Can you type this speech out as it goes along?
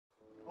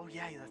Oh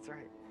yeah, that's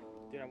right.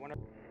 Dude, I wonder.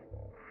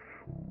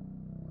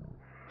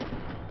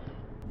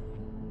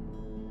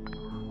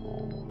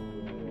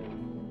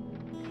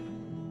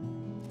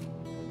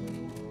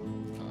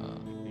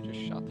 You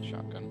just shot the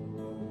shotgun.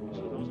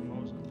 So that was a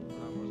Mosin.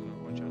 That wasn't a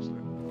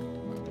Winchester.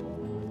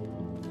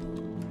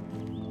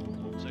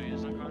 So he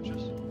is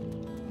unconscious?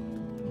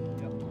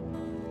 Yep.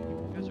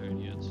 You guys are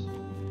idiots.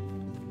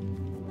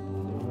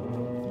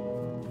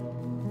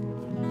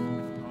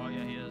 Oh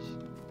yeah, he is.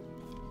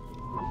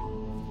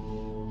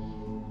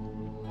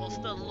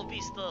 Hasta la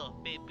vista,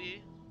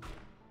 baby.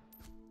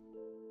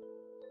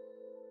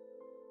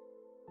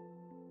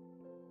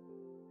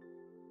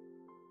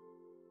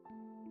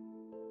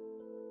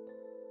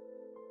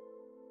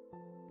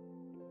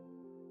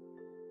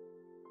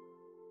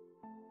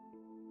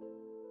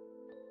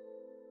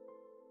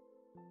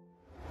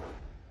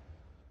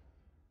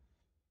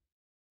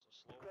 It's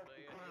a slow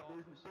day at the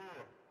office.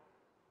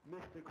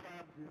 Mr.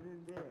 Krabs is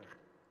in there.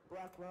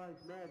 Black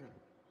Lives Matter.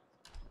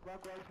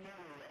 Black Lives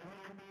Matter.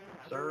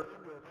 Sir,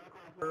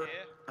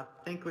 Yeah? I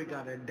think we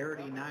got a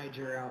dirty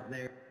Niger out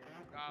there.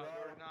 Got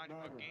dirty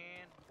Nigel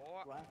again,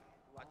 boy.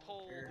 I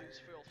told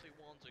these filthy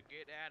ones to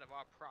get out of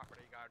our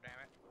property,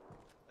 goddammit.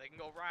 They can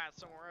go ride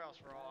somewhere else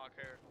for all I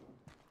care.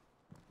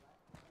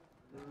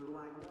 This is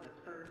like the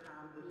third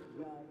time this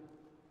week.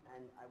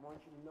 And I want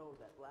you to know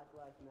that Black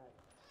Lives Matter.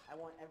 I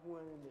want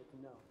everyone in there to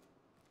know.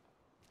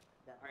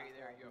 That Hey Black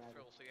there, Lives you Matter.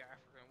 filthy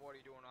African. What are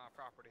you doing on our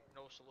property?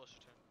 No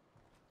soliciting.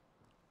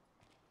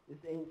 This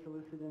ain't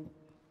soliciting.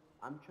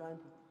 I'm trying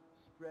to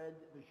spread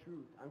the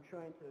truth. I'm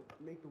trying to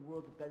make the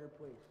world a better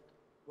place.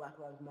 Black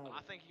Lives Matter.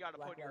 I think you gotta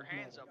Black put your Lives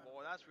hands Matter. up,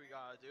 boy. That's what you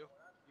gotta do.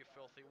 You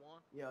filthy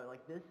one. Yeah,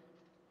 like this?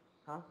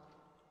 Huh?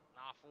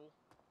 Nah, fool.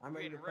 I'm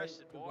You're ready getting to fight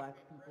arrested, for boy. black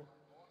people.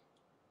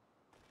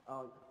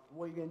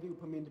 What are you gonna do?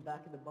 Put me in the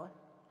back of the bus?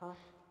 Huh?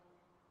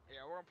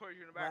 Yeah, we're gonna put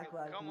you in the back.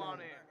 Black Lives Come on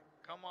in. Matter.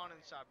 Come on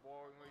inside,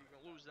 boy. You can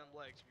lose them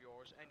legs of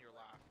yours and your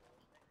life.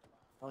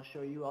 I'll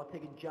show you. I'll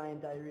take a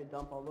giant diarrhea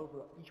dump all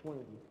over each one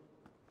of you.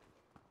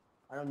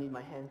 I don't need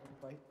my hands to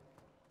fight.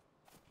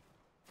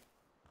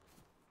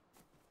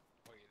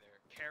 What are you there?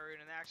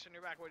 Carrying an axe on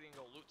your back? What, you can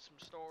go loot some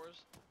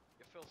stores?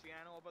 You filthy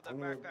animal? About that I'm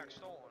gonna- backpack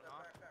stolen,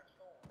 huh?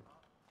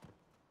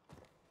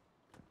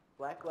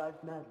 Black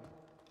Lives Matter.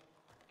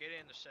 Get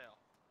in the cell.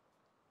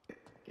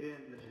 Get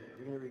in there.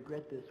 You're gonna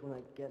regret this when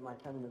I get my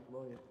feminist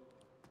lawyer.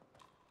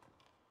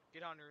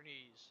 Get on your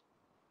knees.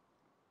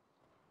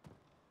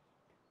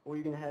 What are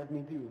you gonna have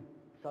me do?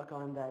 Suck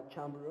on that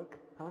chambaruk?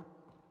 Huh?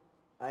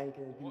 I ain't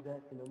gonna do What?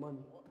 that for no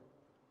money.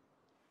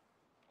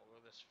 Oh,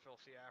 this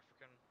filthy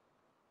African.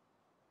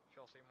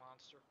 Filthy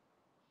monster.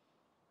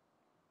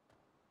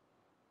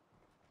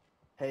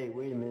 Hey,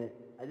 wait a minute.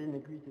 I didn't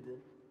agree to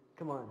this.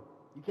 Come on.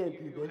 You can't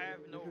do You this. have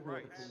no This isn't what the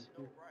rights. police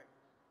do.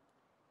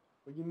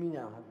 What do you mean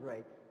I don't have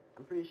rights?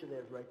 I'm pretty sure they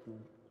have rights in,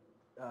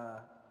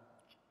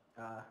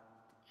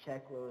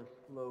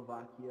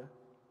 Czechoslovakia.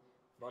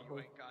 You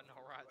ain't got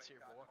no rights here,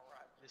 boy.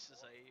 This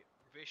is a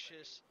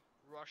vicious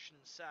Russian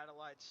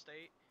satellite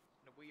state,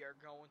 and we are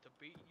going to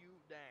beat you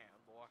down,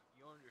 boy.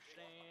 You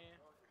understand?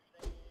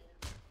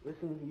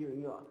 Listen here,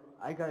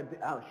 I got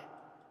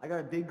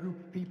a big group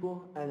of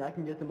people, and I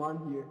can get them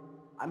on here.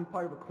 I'm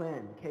part of a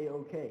clan,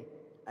 KOK,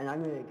 and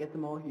I'm gonna get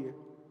them all here,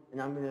 and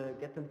I'm gonna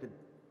get them to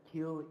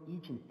kill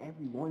each and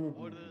every one of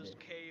you. What for does this.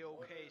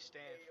 KOK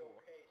stand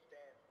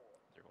for?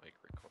 They're like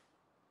record.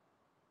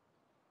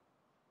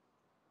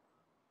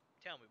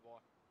 Tell me, boy.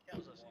 What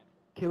does that stand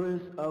for?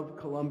 Killers of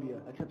Colombia,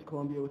 except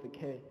Colombia with a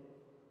K.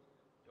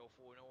 Yo,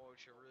 fool, you know what it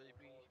should really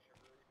be?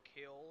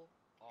 Kill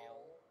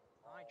all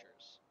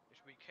Nigers. It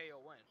should be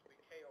KON.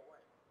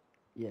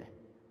 Yeah.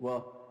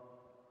 Well,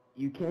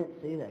 you can't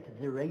say that because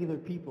they're regular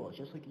people, it's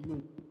just like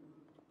you.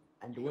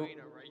 And they You don't. ain't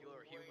a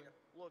regular human.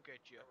 Look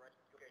at you.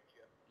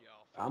 Yo,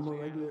 I'm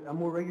filthy animal. I'm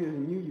more regular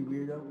than you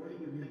weirdo.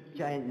 You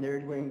giant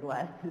nerd wearing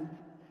glasses.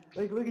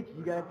 Like, look at you.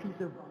 You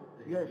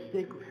got a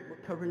stick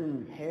covered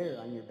in hair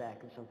on your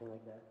back or something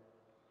like that.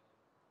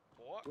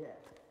 Boy, Yeah.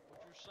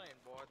 what you saying,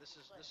 boy? This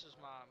is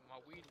my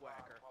weed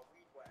whacker.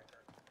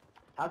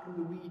 How can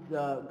the weeds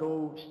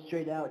go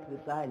straight out to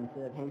the side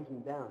instead of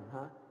hanging down,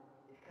 huh?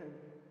 It's 'cause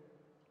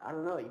I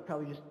don't know. You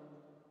probably just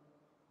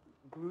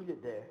glued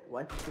it there.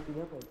 Why is it sticking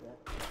up like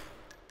that?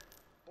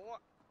 Boy,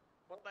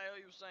 what the hell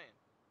you saying?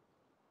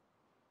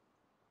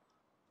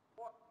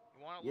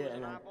 You want to Yeah, lose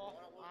an and eyeball?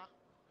 Huh?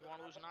 You want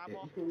to lose an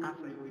eyeball? I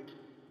think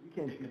You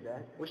can't do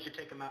that. we should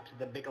take him out to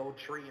the big old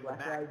tree in the Black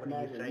back. Lives What do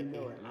you Matter, say? you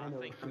know it. I I know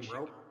think it. we Some should.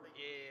 rope?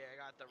 Yeah, I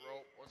got the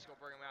rope. Let's go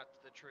bring him out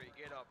to the tree.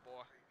 Get up,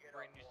 boy.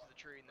 Bring you to the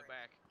tree in the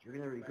back. You're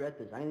gonna regret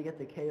this. I'm gonna get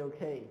the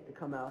KOK to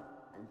come out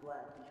and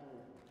blast each one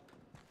of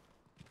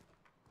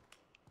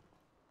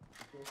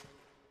you. Okay?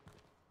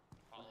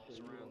 Follow us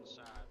around the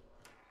side.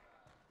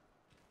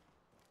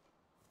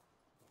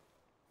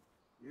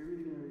 You're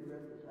really gonna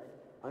regret this.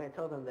 I'm gonna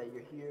tell them that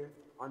you're here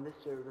on this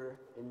server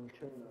in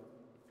Trinidad.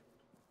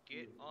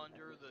 Get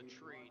under the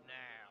tree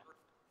now.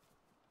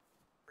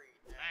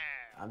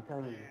 Now. I'm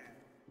telling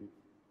you,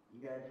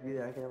 you guys really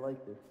aren't gonna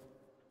like this.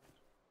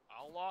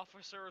 All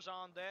officers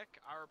on deck.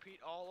 I repeat,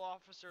 all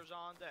officers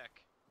on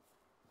deck.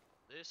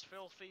 This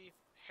filthy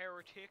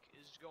heretic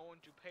is going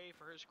to pay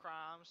for his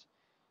crimes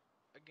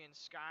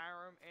against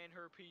Skyrim and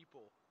her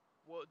people.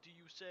 What do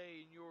you say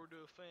in your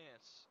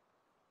defense?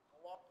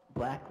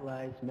 Black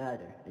lives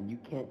matter, and you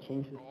can't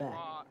change the fact.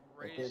 Alright,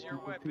 that raise there's your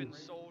people weapons,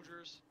 too.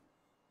 soldiers.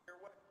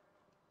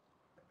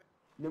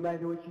 No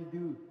matter what you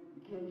do,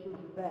 you can't change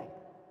the fact.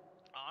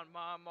 On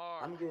my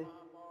mark. I'm good.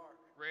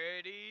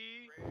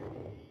 Ready?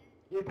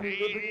 Give me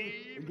liberty,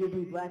 or give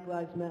me Black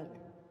Lives Matter.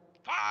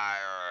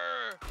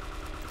 Fire!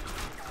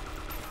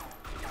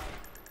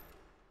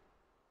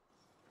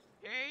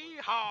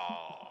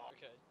 Yee-haw!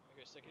 Okay,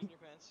 stick it in your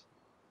pants.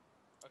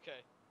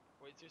 Okay,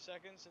 wait 2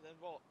 seconds and then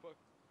vault. Quick.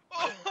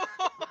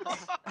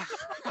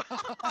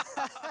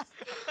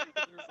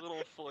 There's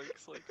little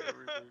flakes like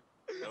everywhere.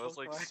 That was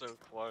like so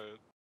quiet.